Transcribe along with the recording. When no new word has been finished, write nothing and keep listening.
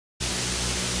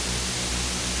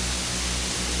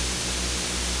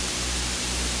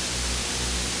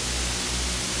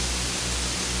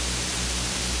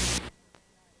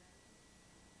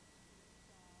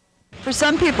For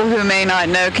some people who may not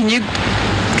know, can you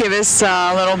give us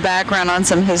a little background on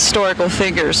some historical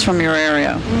figures from your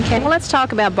area? Okay, well, let's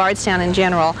talk about Bardstown in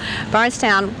general.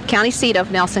 Bardstown, county seat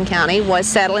of Nelson County, was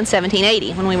settled in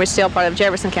 1780 when we were still part of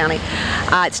Jefferson County.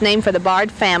 It's named for the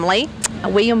Bard family.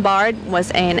 William Bard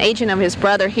was an agent of his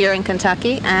brother here in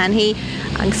Kentucky, and he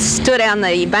stood on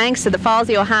the banks of the Falls of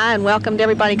the Ohio and welcomed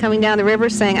everybody coming down the river,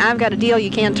 saying, "I've got a deal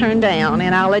you can't turn down,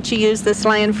 and I'll let you use this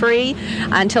land free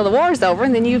until the war's over,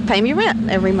 and then you pay me rent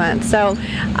every month." So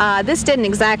this didn't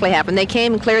exactly happen. They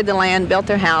came and cleared the land, built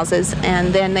their houses,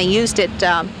 and then they used it.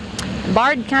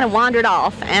 Bard kind of wandered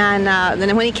off, and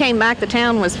then when he came back, the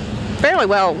town was fairly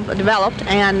well developed,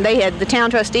 and the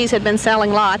town trustees had been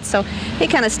selling lots, so he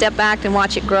kind of stepped back and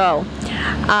watched it grow.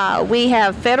 We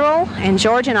have federal and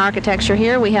Georgian architecture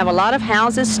here. We have a lot of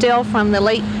houses still from the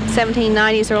late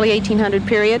 1790s, early 1800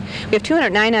 period. We have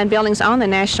 299 buildings on the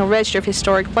National Register of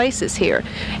Historic Places here.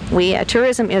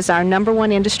 Tourism is our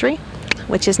 #1 industry,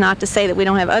 which is not to say that we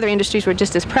don't have other industries we're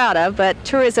just as proud of, but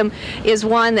tourism is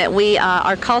one that we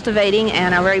are cultivating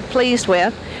and are very pleased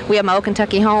with. We have My Old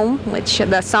Kentucky Home, which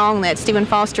the song that Stephen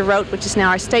Foster wrote, which is now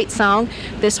our state song.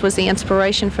 This was the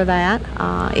inspiration for that.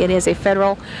 It is a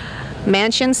federal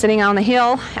mansion sitting on the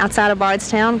hill outside of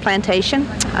Bardstown Plantation.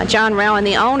 John Rowan,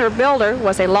 the owner builder,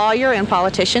 was a lawyer and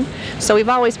politician, so we've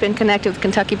always been connected with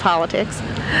Kentucky politics.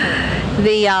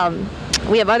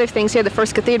 We have other things here. The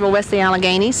first cathedral west of the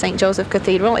Allegheny, St. Joseph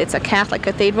Cathedral. It's a Catholic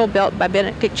cathedral built by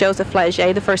Benedict Joseph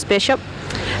Flagey, the first bishop.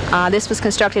 This was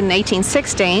constructed in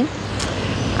 1816.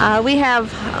 We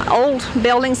have old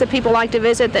buildings that people like to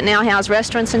visit that now house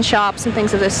restaurants and shops and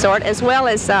things of this sort, as well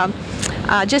as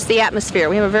just the atmosphere.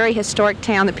 We have a very historic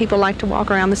town that people like to walk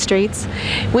around the streets.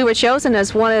 We were chosen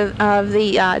as one of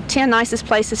the 10 nicest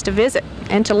places to visit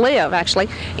and to live, actually,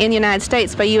 in the United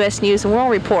States by U.S. News and World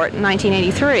Report in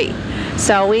 1983.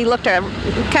 So we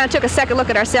kind of took a second look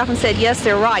at ourselves and said, yes,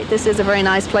 they're right. This is a very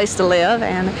nice place to live,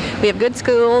 and we have good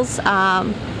schools.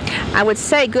 I would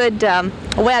say good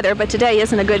weather, but today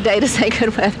isn't a good day to say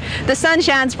good weather. The sun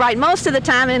shines bright most of the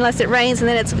time unless it rains, and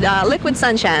then it's liquid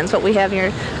sunshine is what we have here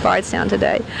in Bardstown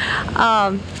today.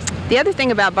 The other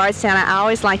thing about Bardstown I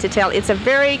always like to tell, it's a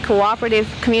very cooperative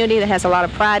community that has a lot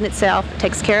of pride in itself,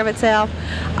 takes care of itself.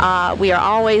 We are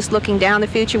always looking down the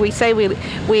future. We say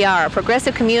we are a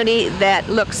progressive community that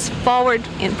looks forward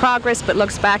in progress but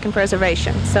looks back in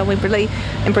preservation. So we believe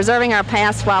in preserving our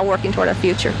past while working toward our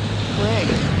future. Great.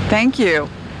 Thank you.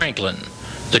 Franklin,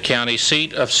 the county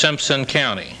seat of Simpson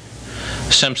County.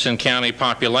 Simpson County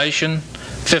population,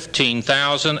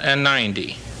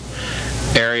 15,090.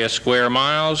 Area square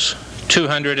miles,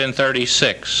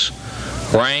 236.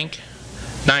 Rank,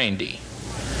 90.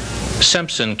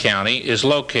 Simpson County is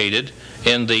located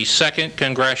in the 2nd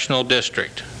Congressional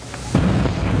District.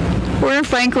 We're in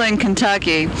Franklin,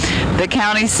 Kentucky. The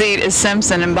county seat is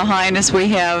Simpson, and behind us we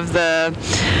have the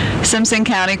Simpson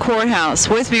County Courthouse.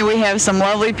 With me we have some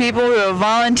lovely people who have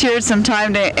volunteered some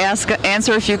time to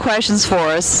answer a few questions for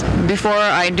us. Before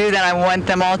I do that, I want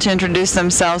them all to introduce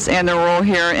themselves and their role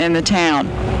here in the town.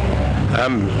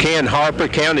 I'm Ken Harper,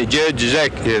 County Judge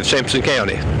Executive, Simpson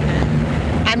County.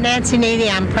 I'm Nancy Needy.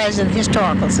 I'm President of the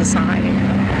Historical Society.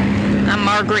 I'm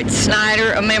Margaret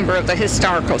Snyder, a member of the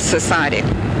Historical Society.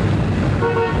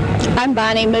 I'm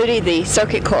Bonnie Moody, the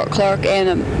Circuit Court Clerk and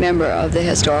a member of the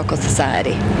Historical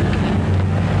Society.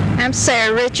 I'm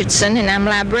Sarah Richardson, and I'm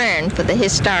librarian for the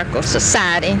Historical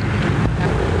Society.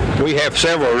 We have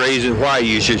several reasons why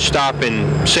you should stop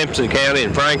in Simpson County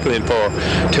and Franklin for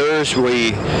tourists.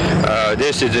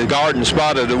 This is the garden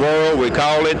spot of the world, we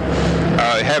call it.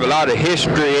 Have a lot of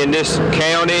history in this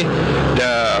county.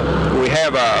 We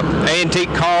have an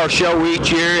antique car show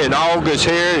each year in August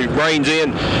here. It brings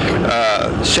in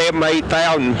 7,000 to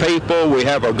 8,000 people. We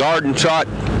have a garden trot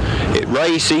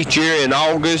race each year in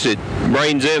August. It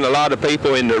brings in a lot of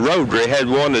people. In the Rotary had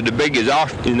one of the biggest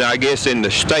auctions, I guess, in the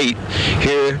state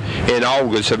here in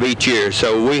August of each year.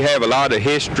 So we have a lot of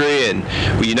history, and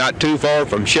we're not too far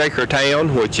from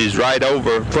Shakertown, which is right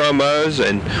over from us,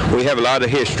 and we have a lot of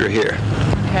history here.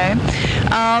 Okay.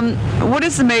 What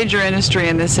is the major industry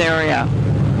in this area?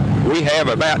 We have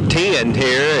about 10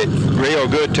 here. It's real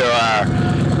good to our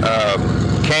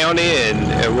county,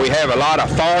 and we have a lot of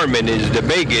farming is the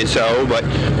biggest, but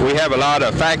we have a lot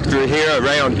of factory here,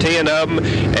 around 10 of them,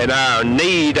 and our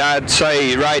need, I'd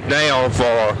say right now,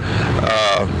 for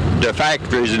the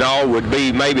factories and all would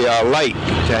be maybe a lake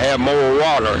to have more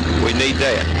water. We need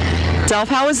that.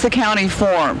 How was the county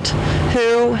formed?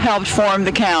 Who helped form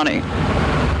the county?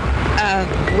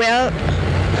 Well,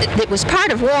 it was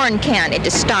part of Warren County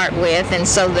to start with, and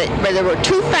so where there were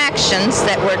two factions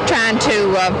that were trying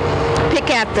to pick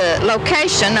out the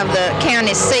location of the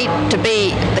county seat to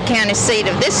be the county seat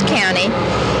of this county.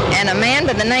 And a man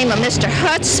by the name of Mr.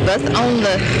 Hudspeth owned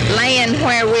the land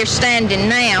where we're standing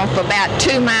now for about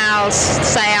 2 miles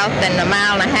south and 1.5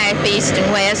 miles east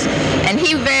and west. And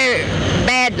he very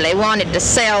badly wanted to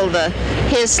sell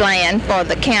his land for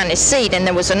the county seat. And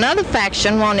there was another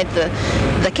faction wanted the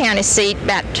county seat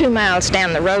about 2 miles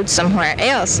down the road somewhere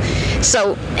else.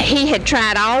 So he had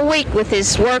tried all week with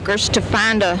his workers to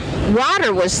find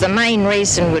water was the main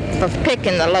reason for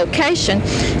picking the location.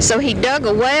 So he dug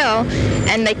a well,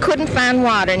 and they couldn't find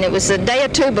water. And it was a day or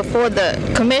two before the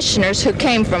commissioners who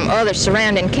came from other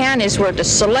surrounding counties were to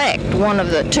select one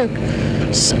of the two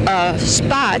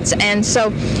spots. And so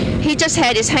he just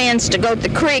had his hands to go to the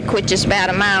creek, which is about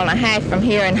 1.5 miles from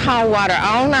here, and haul water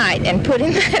all night and put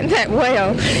in that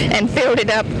well and filled it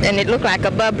up, and it looked like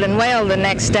a bubbling well the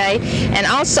next day. And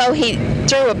also he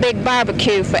threw a big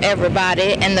barbecue for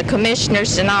everybody, and the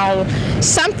commissioners and all.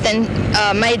 Something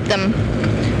made them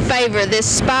favor this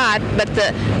spot, but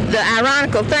the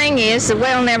ironical thing is the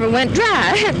well never went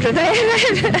dry after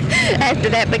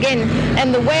that beginning.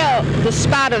 And the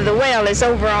spot of the well is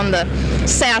over on the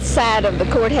south side of the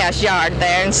courthouse yard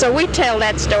there, and so we tell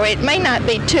that story. It may not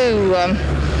be too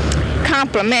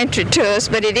complimentary to us,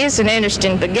 but it is an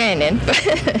interesting beginning.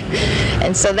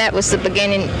 And so that was the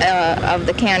beginning of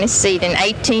the county seat in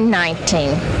 1819.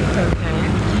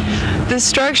 Okay. The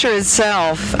structure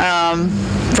itself,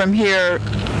 from here,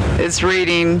 is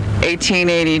reading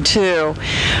 1882.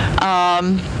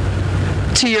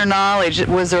 To your knowledge,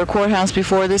 was there a courthouse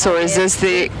before this, or is this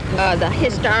the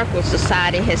Historical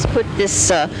Society has put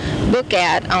this book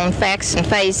out on facts and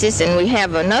phases, and we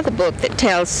have another book that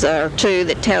tells, or two,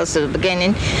 that tells the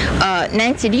beginning.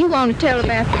 Nancy, do you want to tell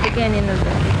about the beginning of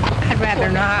the... I'd rather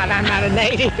not. I'm not a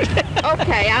native.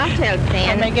 Okay, I'll tell it then.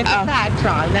 And they get the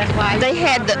sidetracked. That's why they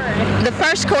had the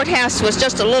first courthouse was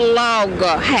just a little log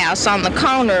house on the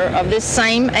corner of this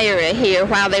same area here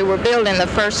while they were building the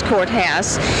first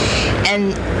courthouse.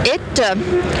 And it,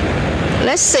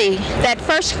 let's see, that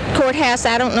first courthouse,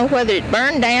 I don't know whether it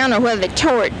burned down or whether they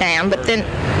tore it down, but then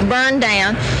burned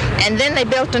down. And then they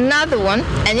built another one,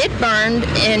 and it burned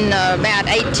in about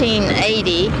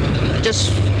 1880,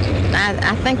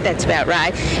 I think that's about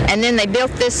right. And then they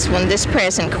built this one, this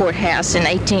present courthouse, in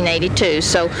 1882.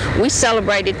 So we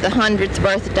celebrated the 100th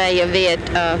birthday of it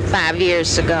 5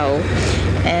 years ago.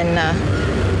 And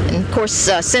of course,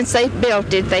 since they've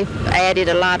built it, they've added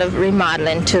a lot of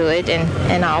remodeling to it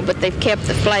and all, but they've kept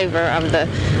the flavor of the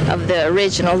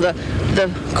original. The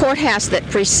courthouse that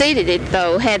preceded it,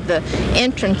 though, had the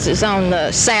entrances on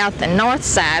the south and north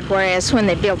side, whereas when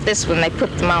they built this one, they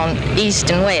put them on east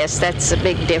and west. That's a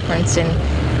big difference in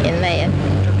that.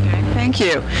 Okay, thank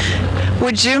you.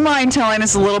 Would you mind telling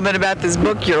us a little bit about this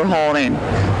book you're holding?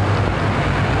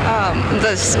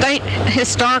 The State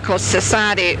Historical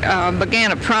Society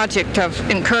began a project of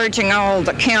encouraging all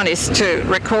the counties to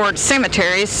record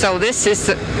cemeteries. So this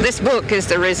book is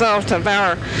the result of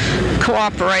our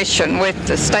cooperation with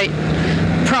the state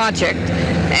project.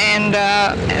 And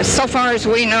so far as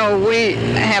we know, we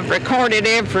have recorded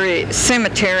every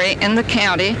cemetery in the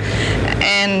county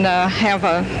and have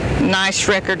a nice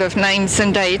record of names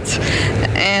and dates.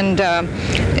 And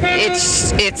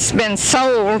it's been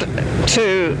sold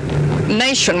to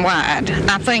nationwide,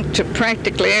 I think, to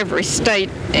practically every state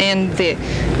in the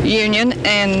Union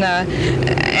and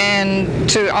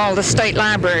to all the state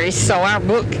libraries. So our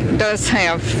book does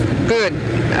have good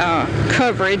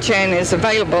coverage and is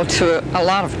available to a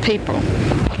lot of people.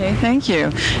 Okay, thank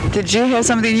you. Did you have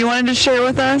something you wanted to share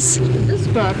with us? This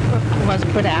book was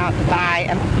put out by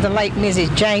the late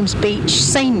Mrs. James Beach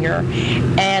Sr.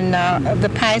 and the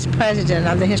past president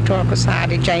of the Historical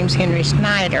Society, James Henry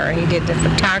Snyder. He did the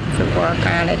photography work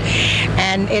on it,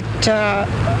 and it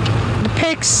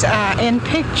depicts in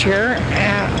picture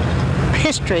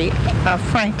history of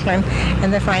Franklin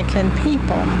and the Franklin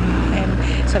people. And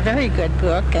it's a very good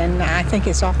book, and I think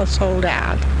it's all sold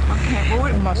out. Okay.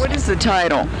 What is the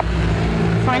title?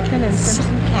 Franklin and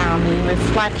Simpson County,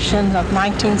 Reflections of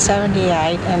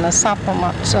 1978, and a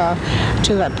supplement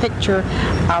to a picture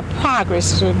of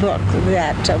progress to the book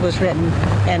that was written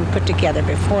and put together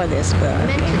before this book.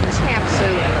 Mentioned this capsule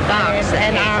in the box.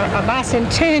 And our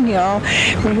bicentennial,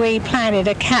 we planted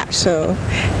a capsule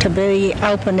to be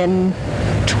opened in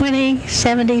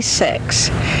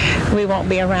 2076. We won't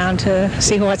be around to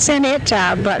see what's in it,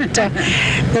 but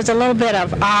there's a little bit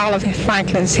of all of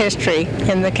Franklin's history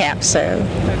in the capsule.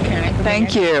 Okay.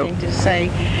 Thank you. Interesting to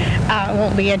say. It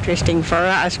won't be interesting for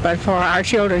us, but for our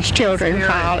children's children,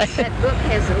 probably. That book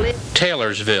has a list.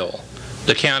 Taylorsville,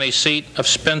 the county seat of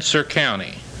Spencer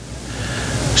County.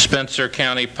 Spencer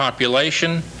County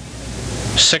population,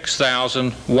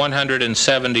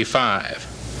 6,175.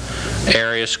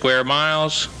 Area square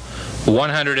miles,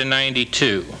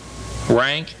 192.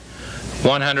 Rank,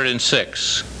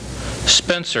 106.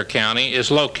 Spencer County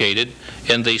is located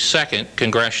in the 2nd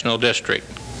Congressional District.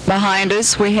 Behind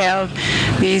us, we have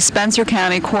the Spencer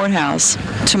County Courthouse.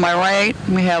 To my right,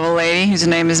 we have a lady whose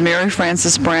name is Mary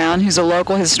Frances Brown, who's a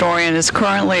local historian, is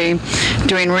currently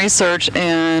doing research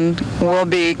and will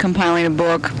be compiling a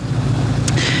book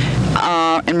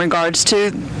in regards to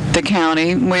the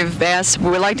county. We'd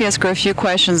like to ask her a few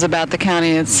questions about the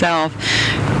county itself.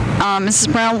 Mrs.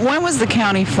 Brown, when was the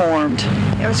county formed?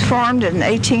 It was formed in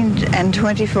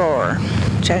 1824,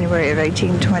 January of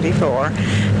 1824,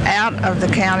 out of the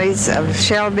counties of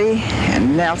Shelby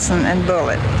and Nelson and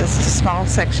Bullitt. Just a small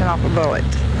section off of Bullitt.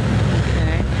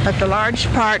 Okay. But the large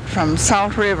part from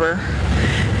Salt River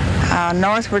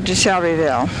northward to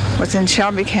Shelbyville was in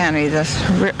Shelby County. The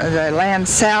land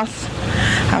south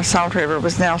of Salt River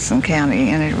was Nelson County,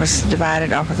 and it was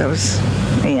divided off of those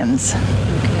ends.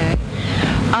 Okay.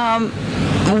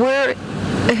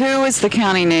 Who is the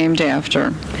county named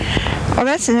after? Well,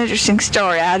 that's an interesting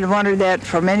story. I'd wondered that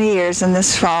for many years, and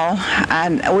this fall,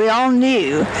 we all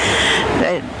knew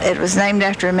that it was named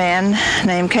after a man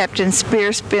named Captain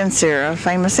Spear Spencer, a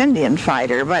famous Indian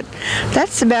fighter, but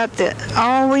that's about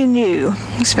all we knew.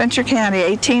 Spencer County,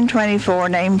 1824,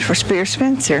 named for Spear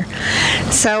Spencer.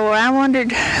 So I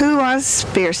wondered, who was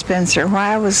Spear Spencer?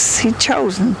 Why was he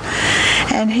chosen?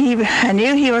 And I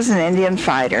knew he was an Indian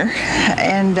fighter,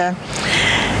 and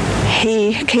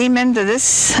he came into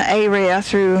this area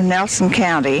through Nelson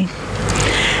County,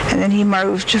 and then he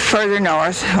moved further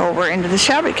north over into the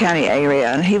Shelby County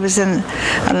area, and he was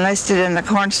enlisted in the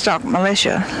Cornstalk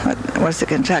Militia, what was the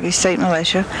Kentucky State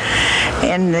Militia,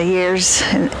 in the years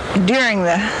during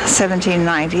the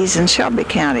 1790s in Shelby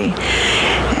County.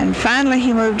 And finally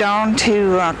he moved on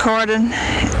to Corydon,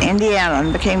 Indiana,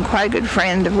 and became quite a good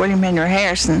friend of William Henry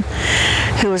Harrison,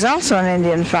 who was also an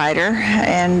Indian fighter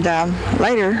and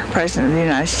later President of the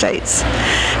United States.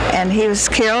 And he was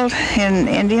killed in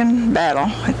Indian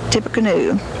battle at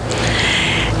Tippecanoe.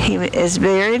 He is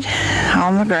buried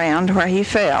on the ground where he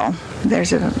fell.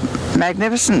 There's a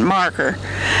magnificent marker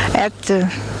at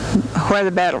where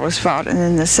the battle was fought, and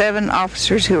then the 7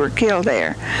 officers who were killed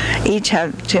there each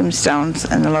have tombstones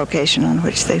and the location on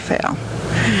which they fell.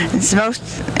 It's most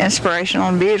inspirational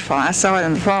and beautiful. I saw it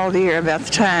in the fall of the year about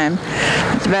the time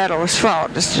the battle was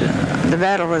fought. The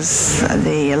battle was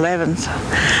the 11th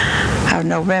of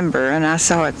November, and I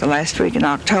saw it the last week in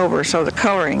October, so the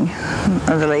coloring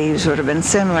of the leaves would have been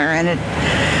similar, and it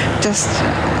just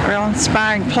a real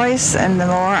inspiring place. And the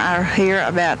more I hear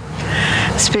about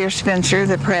Spear Spencer,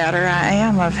 the prouder I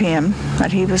am of him.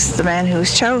 But he was the man who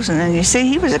was chosen, and you see,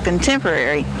 he was a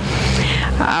contemporary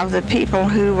of the people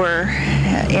who were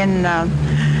in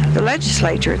the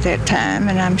legislature at that time,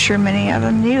 and I'm sure many of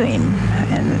them knew him,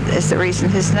 and it's the reason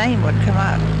his name would come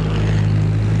up.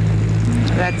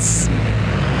 That's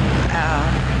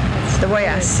the way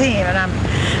I see him, and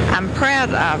I'm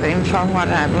proud of him for what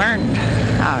I've learned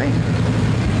of him.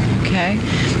 Okay,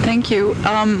 thank you.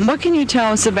 What can you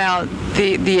tell us about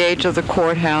the age of the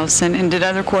courthouse, and did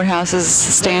other courthouses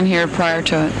stand here prior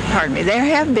to it? Pardon me. There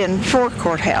have been 4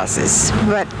 courthouses,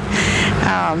 but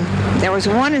there was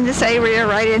one in this area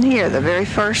right in here, the very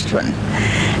first one.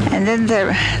 And then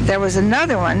there was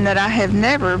another one that I have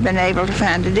never been able to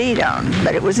find a deed on,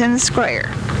 but it was in the square.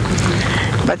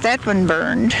 But that one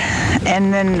burned.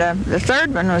 And then the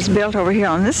third one was built over here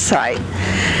on this site.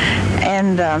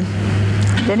 And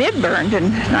then it burned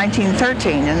in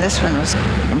 1913, and this one was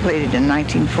completed in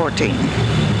 1914.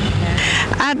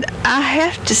 I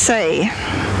have to say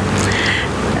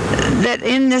that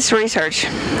in this research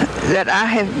that I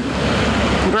have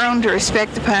grown to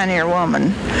respect the pioneer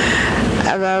woman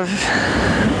above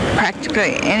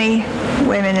practically any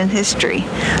women in history,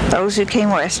 those who came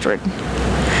westward.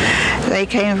 They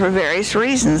came for various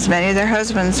reasons. Many of their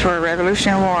husbands were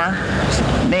Revolutionary War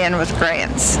men with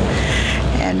grants,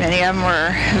 and many of them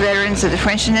were veterans of the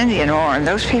French and Indian War, and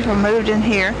those people moved in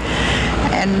here.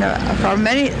 And for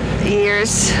many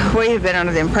years, we have been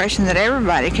under the impression that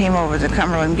everybody came over the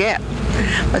Cumberland Gap,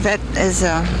 but that is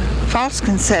a false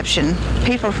conception.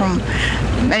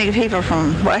 Many people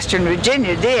from Western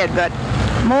Virginia did, but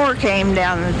more came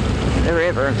down the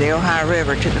river, the Ohio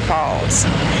River, to the falls.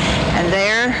 And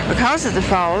there, because of the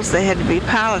falls, they had to be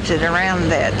piloted around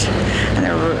that. And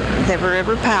there were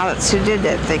river pilots who did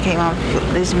that. They came on,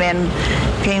 these men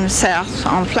came south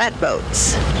on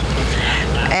flatboats.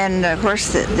 And of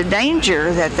course, the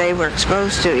danger that they were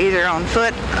exposed to, either on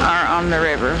foot or on the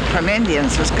river from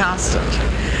Indians, was constant.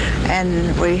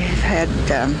 And we had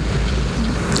a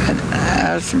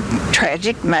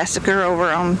tragic massacre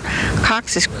over on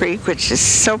Cox's Creek, which is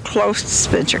so close to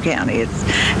Spencer County.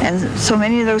 And so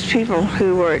many of those people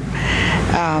who were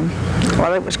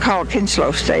well, it was called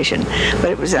Kinslow Station, but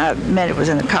it was meant it was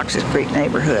in the Cox's Creek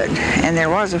neighborhood. And there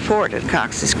was a fort at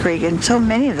Cox's Creek, and so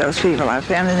many of those people I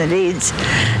found in the deeds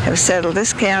have settled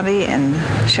this county and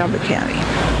Shelby County.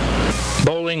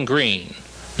 Bowling Green,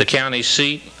 the county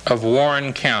seat of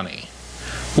Warren County.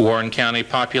 Warren County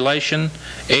population,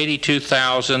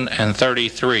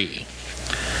 82,033.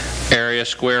 Area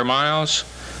square miles,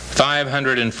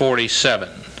 547.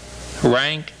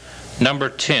 Rank, number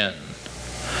 10.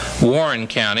 Warren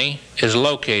County is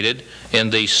located in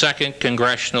the 2nd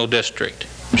Congressional District.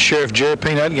 Sheriff Jerry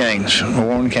Peanut Gaines,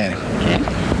 Warren County.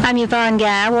 I'm Yvonne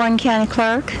Guy, Warren County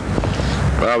Clerk.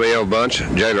 Bobby L. Bunch,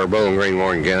 Jailer, Bowling Green,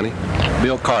 Warren County.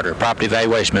 Bill Carter, Property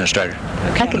Evaluation Administrator.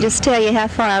 I could just tell you how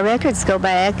far our records go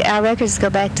back. Our records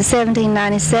go back to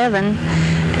 1797,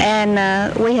 and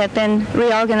we have been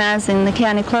reorganizing the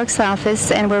county clerk's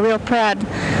office, and we're real proud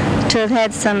to have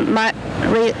had some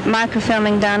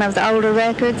microfilming done of the older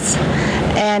records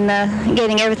and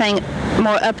getting everything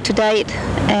more up to date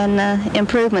and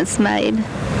improvements made.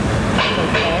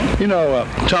 You know,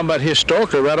 talking about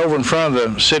historically, right over in front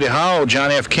of the City Hall,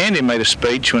 John F. Kennedy made a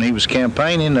speech when he was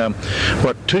campaigning. 2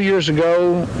 years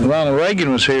ago, Ronald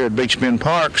Reagan was here at Beach Bend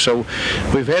Park, so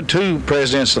we've had 2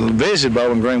 presidents that visited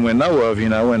Bowling Green we know of, you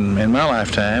know, in my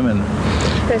lifetime. And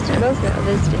President Roosevelt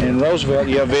visited. And Roosevelt,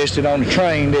 yeah, visited on the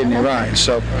train, didn't he? Right.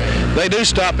 So they do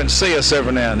stop and see us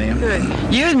every now and then. Good.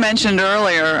 You had mentioned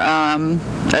earlier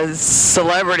a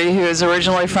celebrity who is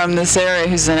originally from this area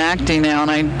who's in acting now, and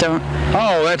I don't...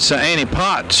 Oh, that's Annie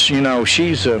Potts. You know,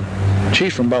 she's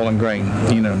from Bowling Green,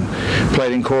 you know,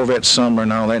 played in Corvette Summer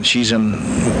and all that. She's in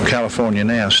California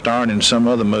now, starring in some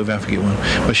other movie, I forget one,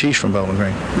 but she's from Bowling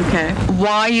Green. Okay.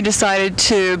 Why you decided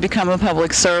to become a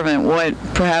public servant? What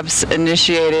perhaps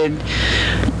initiated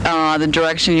the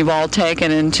direction you've all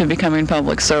taken into becoming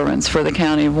public servants for the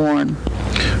county of Warren?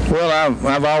 Well,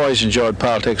 I've always enjoyed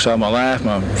politics all my life.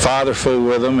 My father fooled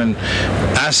with them, and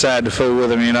I decided to fool with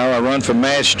them. You know, I run for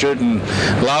magistrate and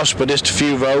lost by just a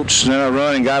few votes. And then I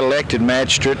run and got elected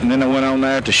magistrate, and then I went on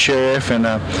there to sheriff. And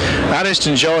I just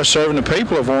enjoy serving the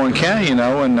people of Warren County, you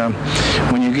know. And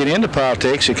when you get into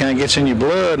politics, it kind of gets in your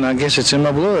blood, and I guess it's in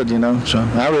my blood, you know. So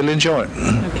I really enjoy it.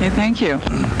 Okay, thank you.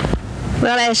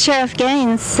 Well, as Sheriff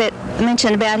Gaines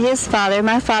mentioned about his father,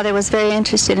 my father was very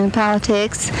interested in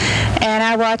politics, and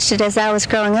I watched it as I was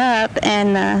growing up,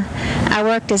 and I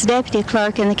worked as deputy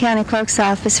clerk in the county clerk's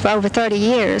office for over 30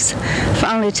 years for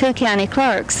only 2 county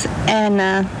clerks, and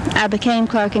I became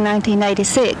clerk in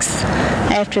 1986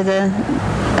 after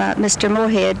Mr.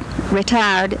 Moorhead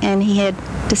retired, and he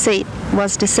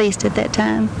was deceased at that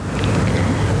time.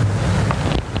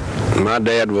 My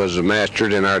dad was a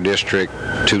magistrate in our district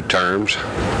 2 terms,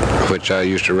 which I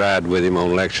used to ride with him on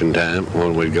election time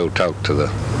when we'd go talk to the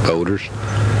voters.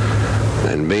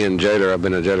 And being jailer, I've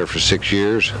been a jailer for 6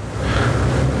 years,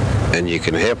 and you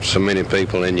can help so many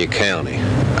people in your county.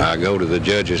 I go to the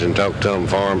judges and talk to them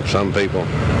for them. Some people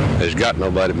has got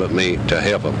nobody but me to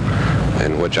help them,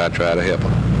 and which I try to help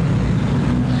them.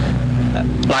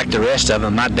 Like the rest of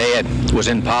them, my dad was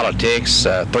in politics,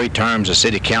 3 terms as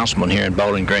city councilman here in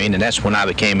Bowling Green, and that's when I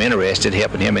became interested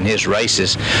helping him in his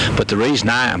races. But the reason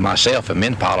I myself am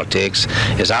in politics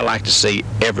is I like to see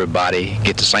everybody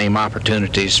get the same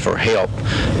opportunities for help,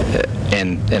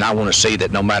 and I want to see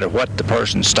that no matter what the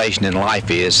person's station in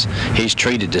life is, he's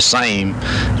treated the same,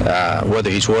 whether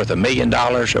he's worth $1 million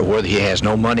or whether he has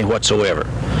no money whatsoever.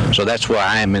 So that's why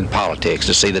I am in politics,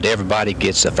 to see that everybody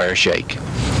gets a fair shake.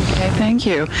 Okay, thank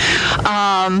you.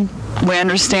 We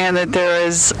understand that there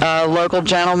is a local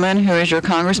gentleman who is your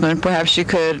congressman. Perhaps you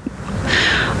could,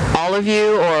 all of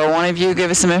you or one of you,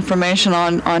 give us some information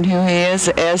on who he is,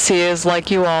 as he is, like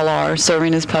you all are,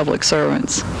 serving as public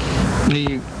servants.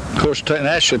 Of course,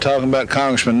 naturally talking about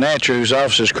Congressman Natcher, whose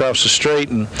office is across the street,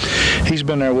 and he's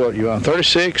been there, what, you on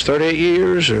 36, 38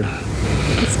 years? Or?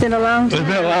 It's been a long time. It's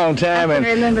been a long time. I can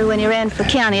remember when you ran for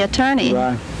county attorney.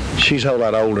 Right. She's a whole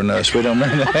lot older than us. We don't mean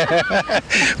that.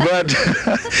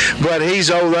 but he's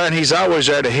older, and he's always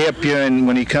there to help you. And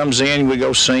when he comes in, we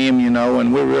go see him, you know.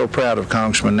 And we're real proud of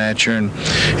Congressman Natcher. And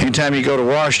anytime you go to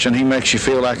Washington, he makes you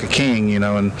feel like a king, you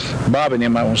know. And Bobby and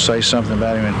him might want to say something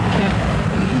about him.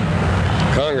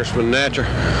 Congressman Natcher,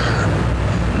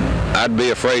 I'd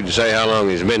be afraid to say how long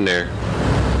he's been there,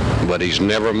 but he's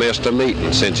never missed a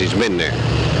meeting since he's been there.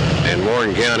 And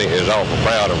Warren County is awful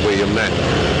proud of William Natcher.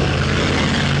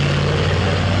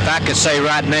 If I could say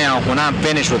right now, when I'm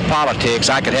finished with politics,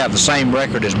 I could have the same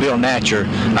record as Bill Natcher,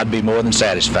 I'd be more than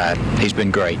satisfied. He's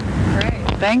been great. Great.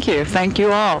 Thank you. Thank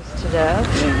you all.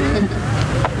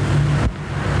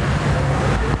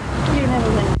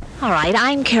 All right,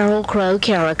 I'm Carol Crow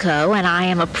Carrico, and I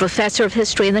am a professor of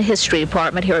history in the history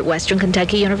department here at Western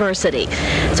Kentucky University.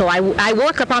 So I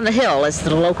work up on the hill, as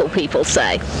the local people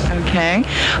say. Okay.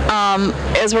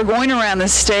 As we're going around the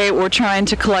state, we're trying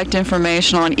to collect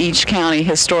information on each county,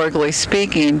 historically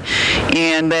speaking,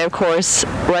 and they, of course,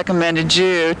 recommended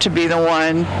you to be the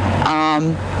one.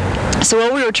 So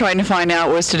what we were trying to find out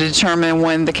was to determine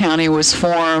when the county was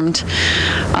formed,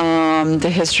 the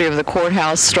history of the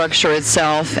courthouse structure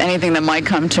itself, anything that might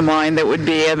come to mind that would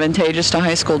be advantageous to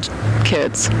high school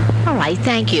kids. All right,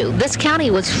 thank you. This county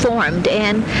was formed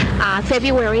in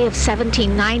February of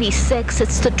 1796.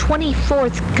 It's the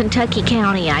 24th Kentucky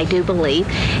county, I do believe.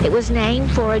 It was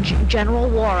named for General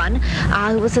Warren,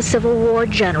 who was a Civil War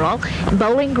general.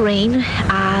 Bowling Green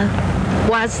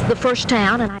was the first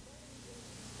town, and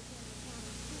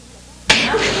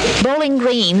Bowling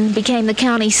Green became the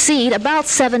county seat about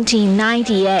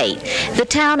 1798. The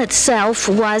town itself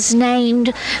was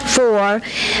named for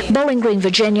Bowling Green,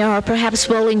 Virginia, or perhaps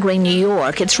Bowling Green, New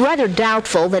York. It's rather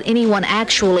doubtful that anyone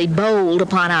actually bowled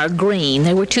upon our green.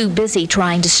 They were too busy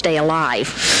trying to stay alive.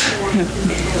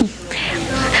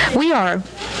 We are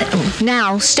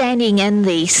now standing in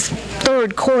the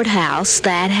third courthouse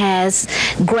that has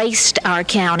graced our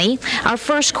county. Our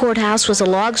first courthouse was a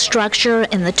log structure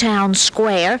in the town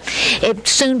square. It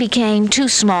soon became too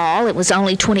small. It was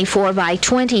only 24 by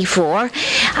 24,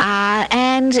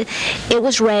 and it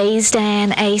was raised,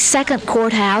 and a second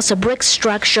courthouse, a brick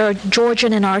structure,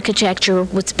 Georgian in architecture,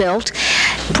 was built,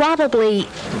 probably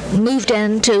moved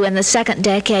into in the second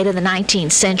decade of the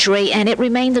 19th century, and it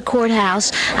remained the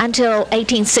courthouse until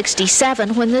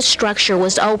 1867, when this structure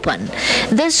was opened.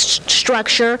 This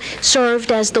structure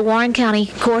served as the Warren County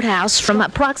Courthouse from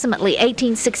approximately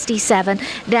 1867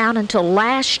 down until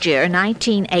last year,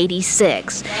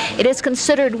 1986. It is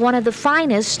considered one of the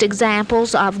finest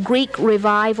examples of Greek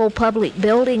Revival public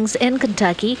buildings in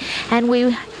Kentucky, and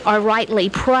we are rightly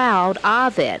proud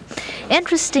of it.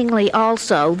 Interestingly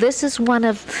also, this is one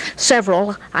of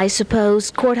several, I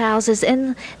suppose, courthouses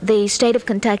in the state of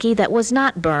Kentucky that was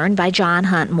not burned by John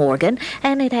Hunt Morgan,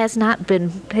 and it has not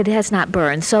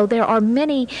burned. So there are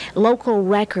many local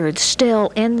records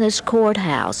still in this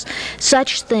courthouse,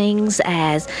 such things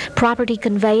as property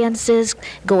conveyances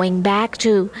going back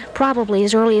to probably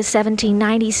as early as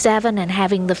 1797 and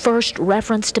having the first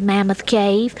reference to Mammoth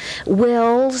Cave,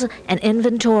 wills and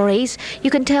inventories.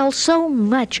 You can tell so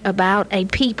much about a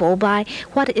people by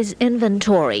what is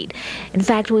inventoried. In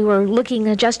fact, we were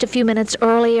looking just a few minutes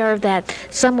earlier that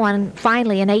someone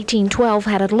finally in 1812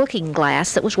 had a looking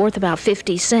glass that was worth about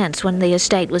 50 cents when the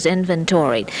estate was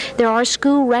inventoried. There are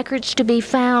school records to be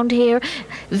found here,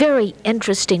 very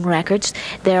interesting records.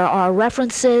 There are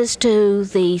references to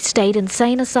the state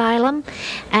insane asylum,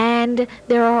 and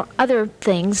there are other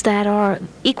things that are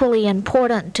equally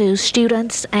important to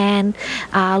students and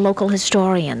local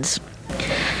historians.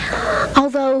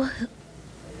 Although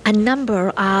a number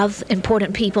of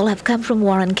important people have come from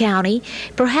Warren County,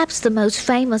 perhaps the most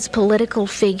famous political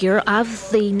figure of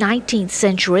the 19th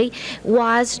century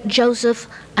was Joseph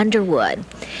Underwood.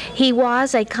 He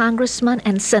was a congressman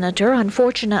and senator.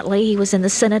 Unfortunately, he was in the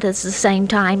Senate at the same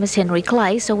time as Henry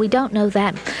Clay, so we don't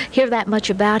hear that much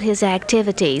about his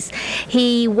activities.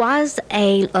 He was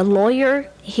a lawyer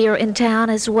here in town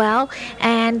as well,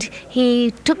 and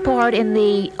he took part in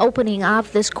the opening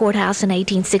of this courthouse in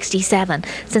 1867,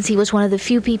 since he was one of the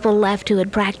few people left who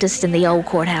had practiced in the old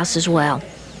courthouse as well.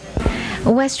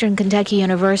 Western Kentucky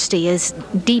University is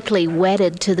deeply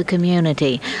wedded to the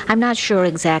community. I'm not sure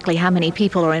exactly how many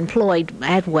people are employed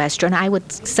at Western. I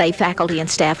would say faculty and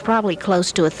staff probably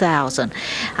close to 1,000,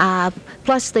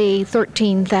 plus the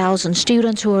 13,000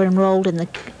 students who are enrolled in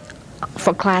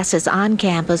for classes on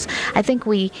campus. I think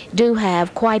we do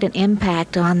have quite an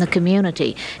impact on the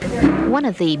community. One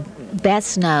of the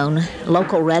best-known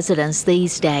local residents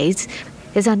these days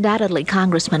is undoubtedly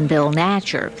Congressman Bill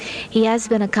Natcher. He has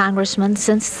been a congressman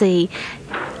since the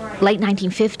late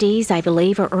 1950s, I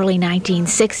believe, or early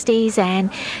 1960s, and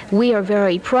we are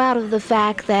very proud of the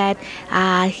fact that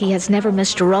he has never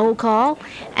missed a roll call,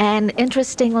 and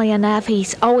interestingly enough, he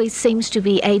always seems to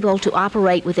be able to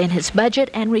operate within his budget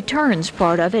and returns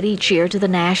part of it each year to the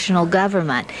national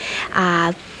government.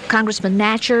 Congressman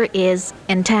Natcher is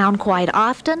in town quite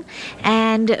often,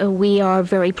 and we are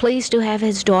very pleased to have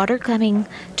his daughter coming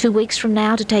 2 weeks from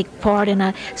now to take part in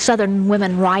a Southern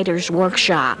Women Writers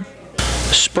Workshop.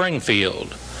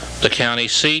 Springfield, the county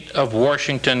seat of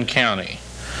Washington County.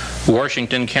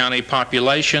 Washington County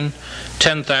population,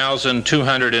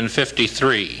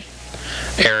 10,253.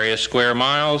 Area square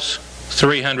miles,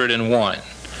 301.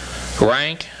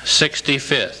 Rank,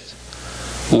 65th.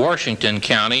 Washington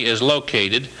County is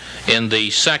located in the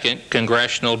 2nd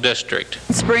Congressional District.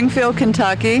 Springfield,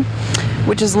 Kentucky,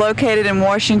 which is located in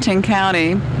Washington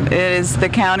County. It is the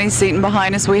county seat, and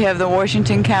behind us we have the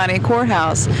Washington County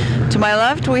Courthouse. To my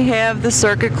left we have the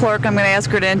circuit clerk. I'm going to ask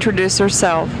her to introduce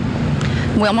herself.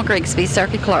 Wilma Grigsby,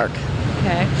 circuit clerk.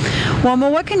 Okay. Wilma,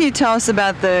 what can you tell us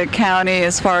about the county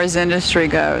as far as industry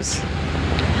goes?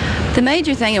 The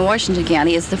major thing in Washington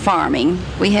County is the farming.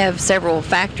 We have several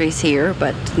factories here,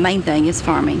 but the main thing is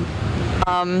farming.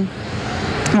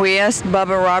 We asked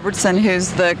Bubba Robertson,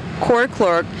 who's the court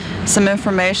clerk, some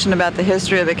information about the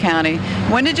history of the county.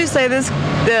 When did you say this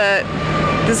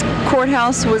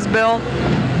courthouse was built?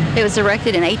 It was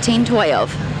erected in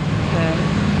 1812. Okay.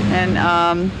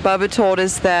 And Bubba told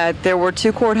us that there were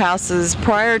 2 courthouses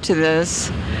prior to this,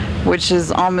 which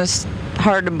is almost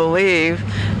hard to believe,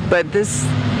 but this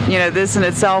in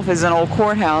itself is an old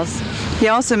courthouse. He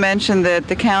also mentioned that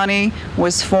the county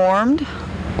was formed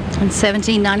in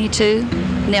 1792.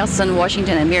 Nelson,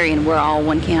 Washington, and Marion were all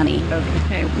one county.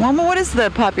 Okay. Wilma, what is the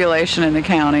population in the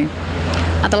county?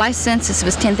 The last census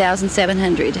was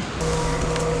 10,700.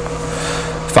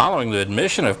 Following the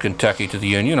admission of Kentucky to the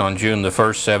Union on June the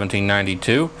 1st,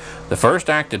 1792, the first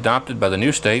act adopted by the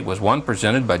new state was one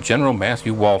presented by General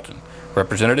Matthew Walton,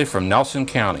 representative from Nelson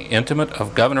County, intimate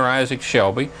of Governor Isaac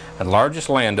Shelby and largest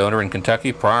landowner in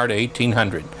Kentucky prior to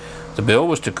 1800. The bill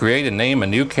was to create and name a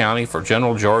new county for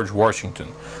General George Washington.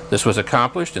 This was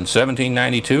accomplished in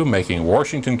 1792, making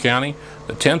Washington County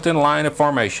the 10th in line of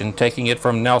formation, taking it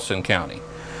from Nelson County.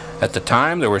 At the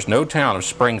time, there was no town of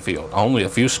Springfield, only a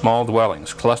few small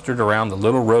dwellings clustered around the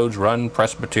Little Rhodes Run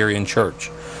Presbyterian Church.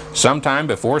 Sometime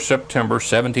before September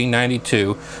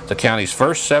 1792, the county's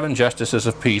first 7 justices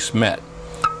of peace met.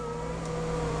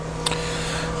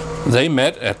 They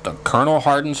met at the Colonel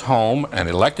Hardin's home and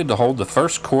elected to hold the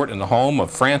first court in the home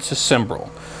of Francis Simbrel.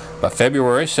 By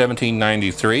February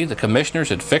 1793, the commissioners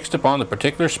had fixed upon the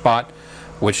particular spot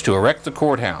which to erect the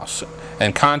courthouse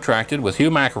and contracted with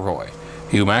Hugh McElroy.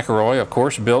 Hugh McElroy, of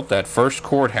course, built that first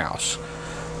courthouse.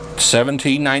 In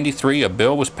 1793, a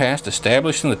bill was passed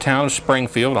establishing the town of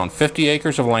Springfield on 50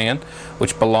 acres of land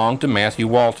which belonged to Matthew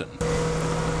Walton.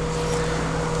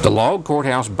 The log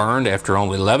courthouse burned after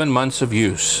only 11 months of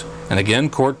use, and again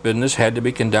court business had to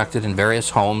be conducted in various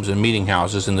homes and meeting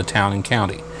houses in the town and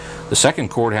county. The second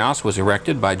courthouse was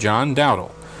erected by John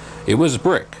Dowdell. It was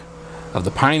brick, of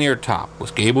the pioneer top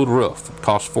with gabled roof. It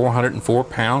cost 404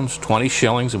 pounds, 20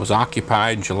 shillings, and was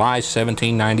occupied in July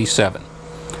 1797.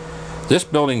 This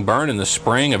building burned in the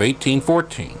spring of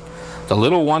 1814. The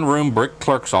little one-room brick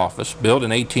clerk's office, built in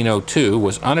 1802,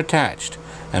 was unattached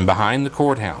and behind the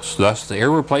courthouse. Thus, the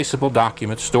irreplaceable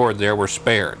documents stored there were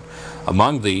spared.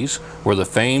 Among these were the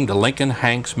famed Lincoln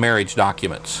Hanks marriage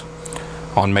documents.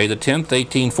 On May the 10th,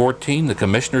 1814, the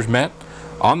commissioners met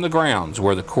on the grounds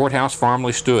where the courthouse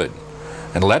formerly stood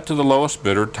and let to the lowest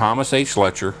bidder, Thomas H.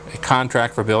 Letcher, a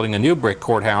contract for building a new brick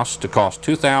courthouse to cost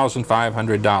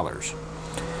 $2,500.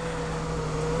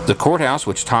 The courthouse,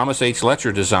 which Thomas H.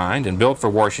 Letcher designed and built for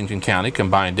Washington County,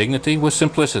 combined dignity with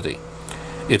simplicity.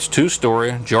 Its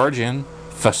 2-story Georgian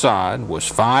facade was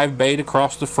 5-bayed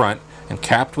across the front and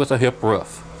capped with a hip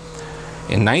roof.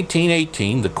 In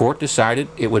 1918, the court decided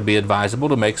it would be advisable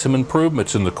to make some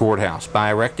improvements in the courthouse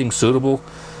by erecting suitable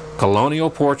colonial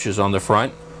porches on the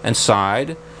front and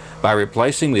side by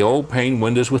replacing the old pane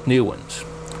windows with new ones.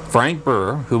 Frank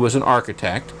Burr, who was an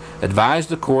architect, advised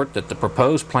the court that the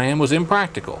proposed plan was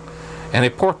impractical and a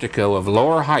portico of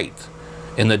lower height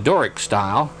in the Doric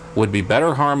style would be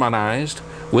better harmonized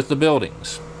with the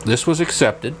buildings. This was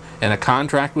accepted, and a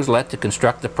contract was let to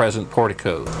construct the present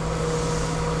portico.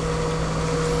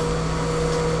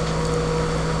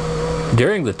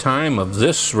 During the time of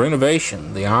this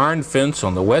renovation, the iron fence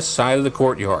on the west side of the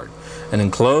courtyard and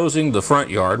enclosing the front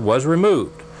yard was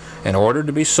removed and ordered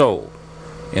to be sold.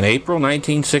 In April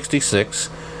 1966,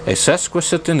 a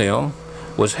sesquicentennial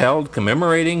was held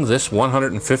commemorating this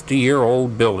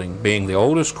 150-year-old building, being the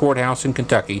oldest courthouse in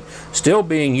Kentucky, still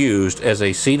being used as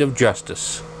a seat of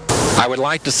justice. I would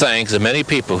like to thank the many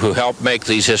people who helped make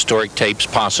these historic tapes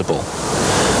possible.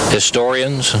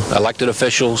 Historians, elected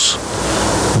officials,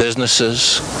 businesses,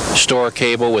 Store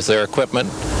Cable with their equipment,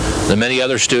 the many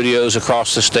other studios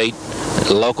across the state,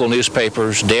 local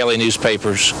newspapers, daily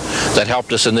newspapers that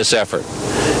helped us in this effort.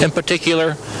 In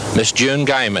particular, Miss June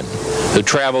GEIMAN, who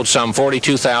traveled some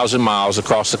 42,000 miles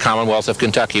across the Commonwealth of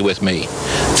Kentucky with me,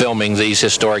 filming these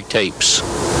historic tapes.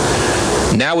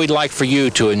 Now we'd like for you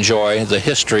to enjoy the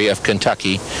history of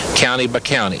Kentucky, county by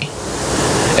county,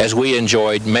 as we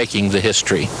enjoyed making the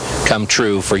history come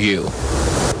true for you.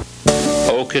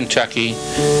 Oh, Kentucky,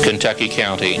 Kentucky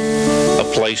County,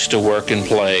 a place to work and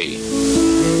play.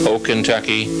 Oh,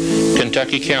 Kentucky,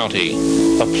 Kentucky County,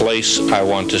 a place I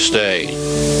want to stay.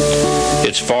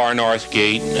 Its far north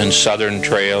gate and southern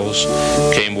trails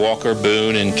came Walker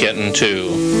Boone and Kenton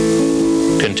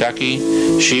too.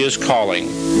 Kentucky, she is calling,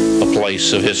 a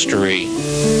place of history.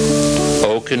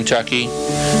 Oh, Kentucky,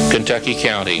 Kentucky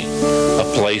County,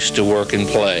 a place to work and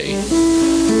play.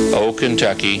 Oh,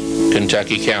 Kentucky,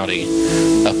 Kentucky County,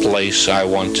 a place I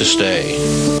want to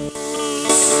stay.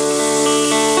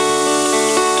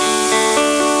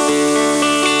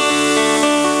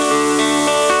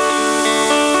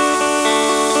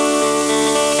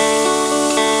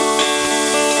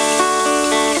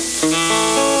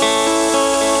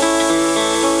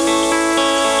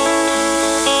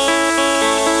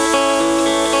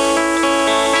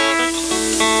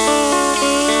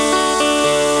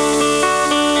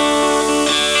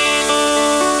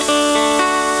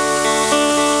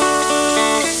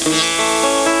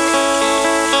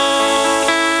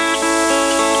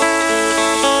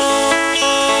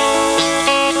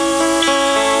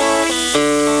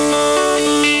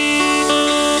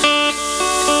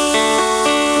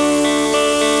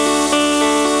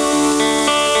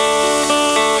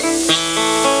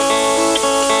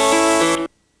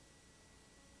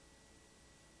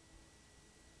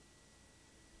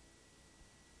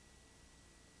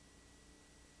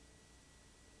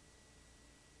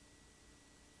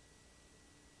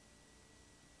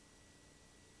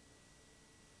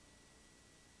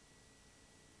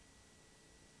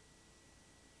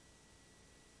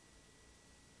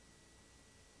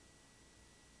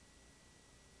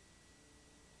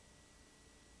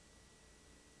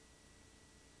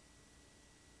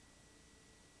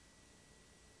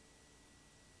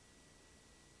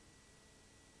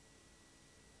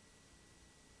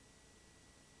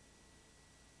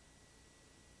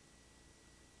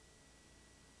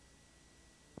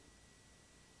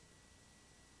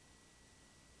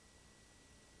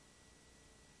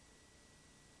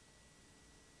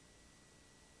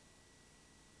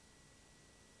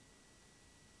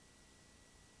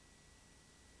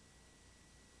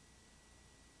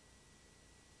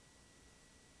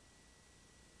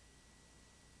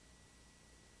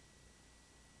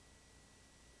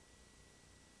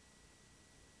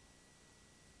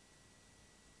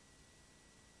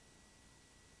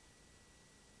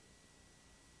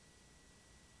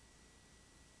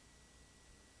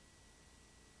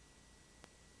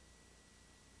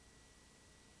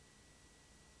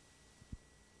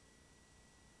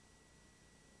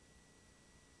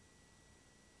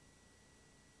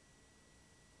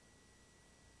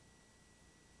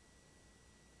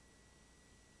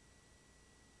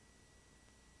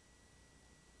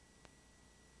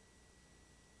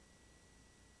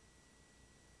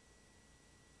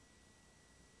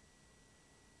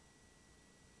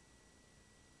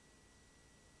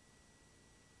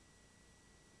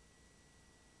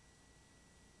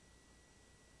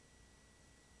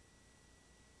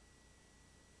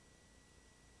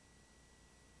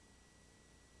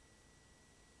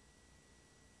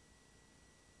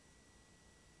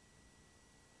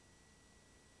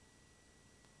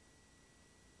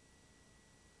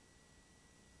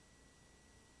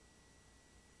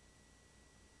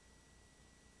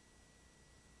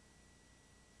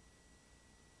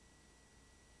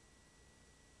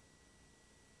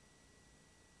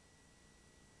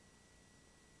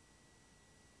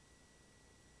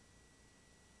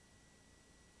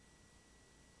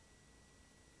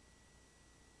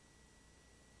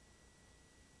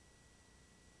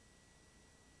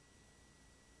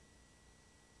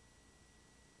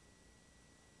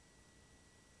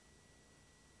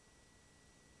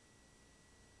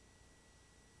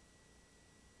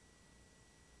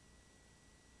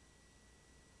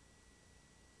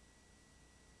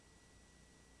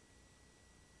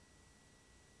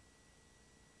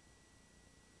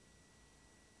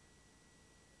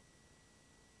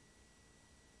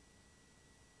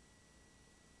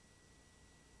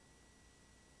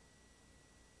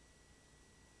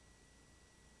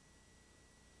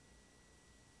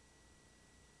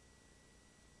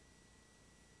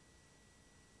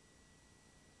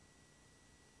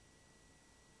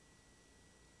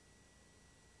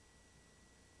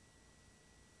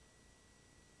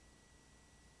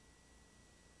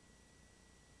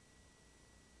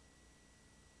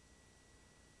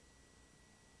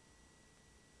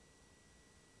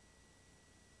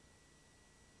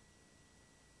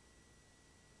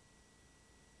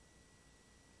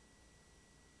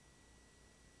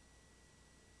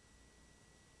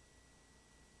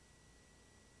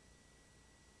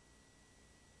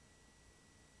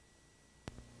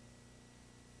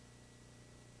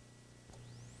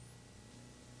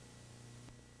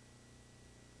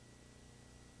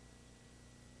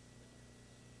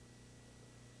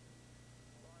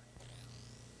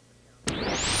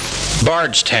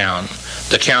 Bardstown,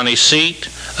 the county seat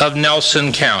of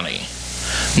Nelson County.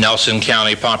 Nelson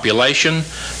County population,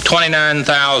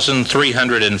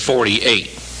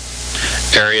 29,348.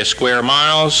 Area square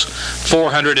miles,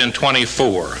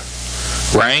 424.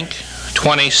 Rank,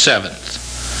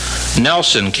 27th.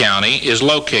 Nelson County is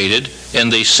located in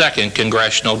the 2nd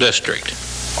Congressional District.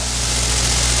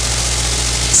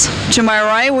 To my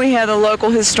right, we have the local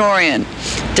historian,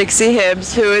 Dixie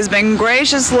Hibbs, who has been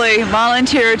graciously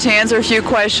volunteered to answer a few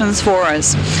questions for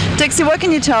us. Dixie, what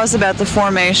can you tell us about the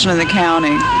formation of the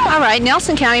county? All right,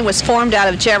 Nelson County was formed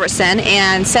out of Jefferson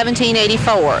in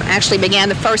 1784. Actually began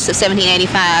the 1st of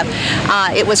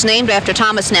 1785. It was named after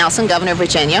Thomas Nelson, governor of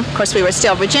Virginia. Of course, we were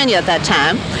still Virginia at that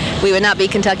time. We would not be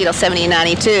Kentucky till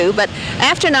 1792, but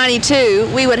after 92,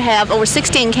 we would have over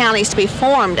 16 counties to be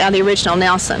formed out of the original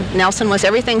Nelson. Nelson was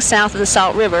everything south of the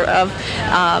Salt River of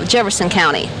Jefferson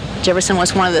County. Jefferson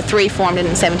was one of the 3 formed in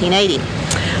 1780.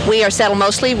 We are settled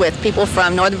mostly with people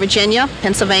from Northern Virginia,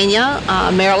 Pennsylvania,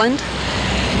 Maryland.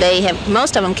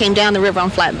 Most of them came down the river on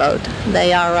flatboat.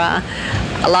 They are,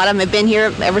 a lot of them have been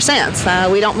here ever since.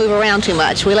 We don't move around too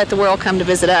much. We let the world come to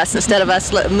visit us instead of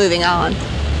us moving on.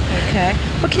 Okay.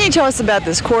 What can you tell us about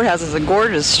this courthouse? It's a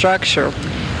gorgeous structure.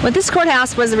 Well, this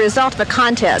courthouse was the result of a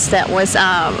contest that was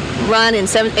run in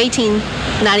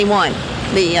 1891.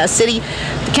 The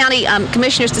county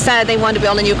commissioners decided they wanted to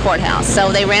build a new courthouse.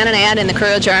 So they ran an ad in the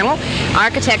Courier-Journal.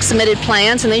 Architects submitted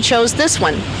plans, and they chose this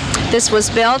one. This was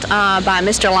built by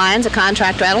Mr. Lyons, a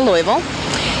contractor out of Louisville.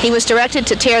 He was directed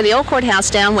to tear the old courthouse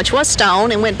down, which was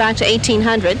stone, and went back to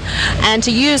 1800, and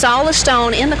to use all the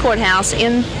stone in the courthouse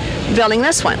in building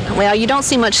this one. Well, you don't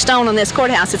see much stone on this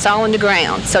courthouse. It's all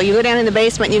underground. So you go down in the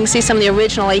basement, and you can see some of the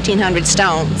original 1800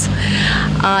 stones.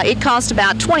 It cost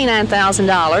about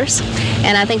 $29,000,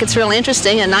 and I think it's real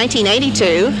interesting. In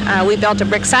 1982, we built a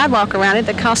brick sidewalk around it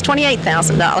that cost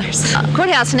 $28,000.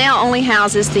 Courthouse now only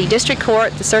houses the district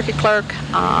court, the circuit clerk,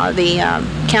 the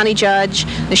county judge,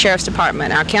 the sheriff's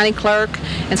department. Our county clerk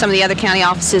and some of the other county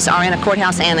offices are in a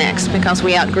courthouse annex because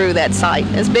we outgrew that site.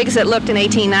 As big as it looked in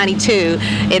 1892,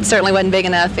 it certainly wasn't big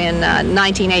enough in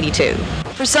 1982.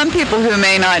 For some people who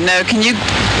may not know, can you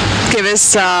give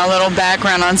us a little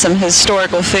background on some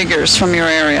historical figures from your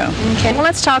area? Okay, well,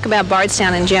 let's talk about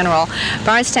Bardstown in general.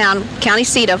 Bardstown, county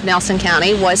seat of Nelson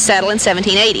County, was settled in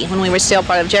 1780 when we were still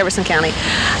part of Jefferson County.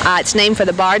 It's named for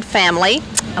the Bard family.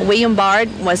 William Bard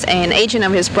was an agent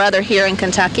of his brother here in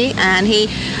Kentucky, and he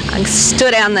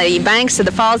stood on the banks of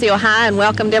the Falls of the Ohio and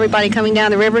welcomed everybody coming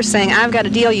down the river, saying, "I've got a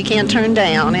deal you can't turn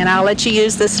down, and I'll let you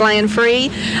use this land free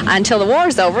until the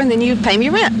war's over, and then you pay me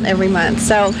rent every month."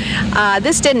 So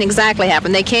this didn't exactly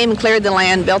happen. They came and cleared the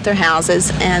land, built their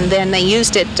houses, and then they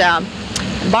used it.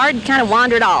 Bard kind of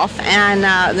wandered off, and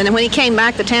then when he came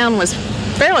back, the town was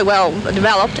fairly well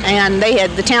developed, and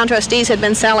the town trustees had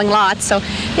been selling lots, so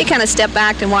he kind of stepped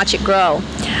back and watched it grow.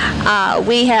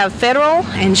 We have federal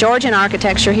and Georgian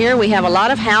architecture here. We have a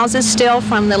lot of houses still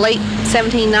from the late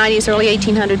 1790s, early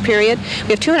 1800 period.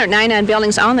 We have 299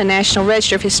 buildings on the National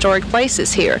Register of Historic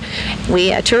Places here.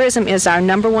 Tourism is our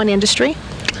 #1 industry,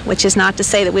 which is not to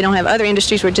say that we don't have other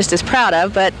industries we're just as proud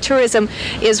of, but tourism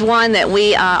is one that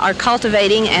we are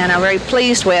cultivating and are very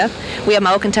pleased with. We have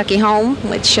My Old Kentucky Home,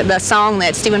 which the song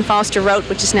that Stephen Foster wrote,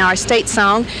 which is now our state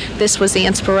song. This was the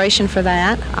inspiration for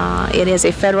that. It is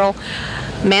a federal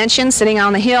mansion sitting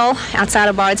on the hill outside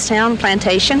of Bardstown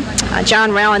Plantation.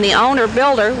 John Rowan, the owner,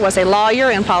 builder, was a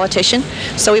lawyer and politician,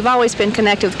 so we've always been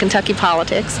connected with Kentucky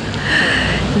politics.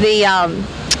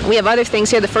 We have other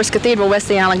things here. The first cathedral west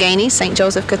of the Alleghenies, St.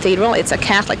 Joseph Cathedral. It's a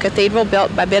Catholic cathedral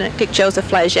built by Benedict Joseph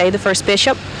Flagey, the first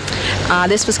bishop.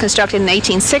 This was constructed in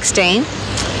 1816.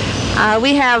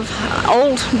 We have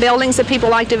old buildings that people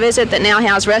like to visit that now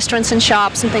house restaurants and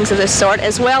shops and things of this sort,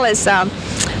 as well as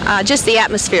just the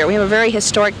atmosphere. We have a very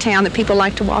historic town that people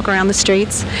like to walk around the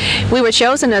streets. We were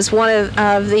chosen as one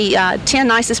of the 10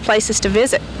 nicest places to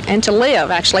visit and to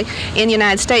live, actually, in the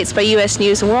United States by U.S.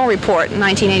 News and World Report in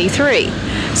 1983.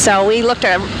 So we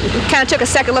kind of took a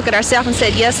second look at ourselves and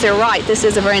said, yes, they're right. This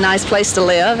is a very nice place to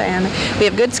live, and we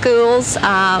have good schools.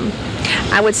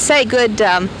 I would say good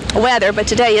weather, but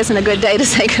today isn't a good day to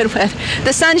say good weather.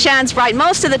 The sun shines bright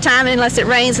most of the time unless it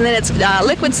rains, and then it's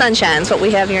liquid sunshine is what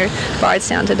we have here in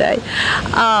Bardstown today.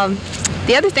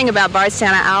 The other thing about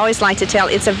Bardstown I always like to tell,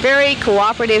 it's a very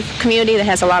cooperative community that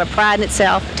has a lot of pride in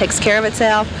itself, takes care of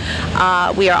itself.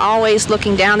 We are always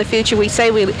looking down the future. We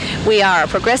say we are a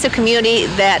progressive community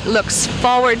that looks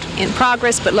forward in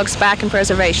progress but looks back in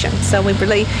preservation. So we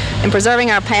believe in preserving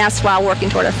our past while working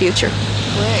toward our future.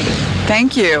 Great.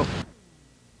 Thank you.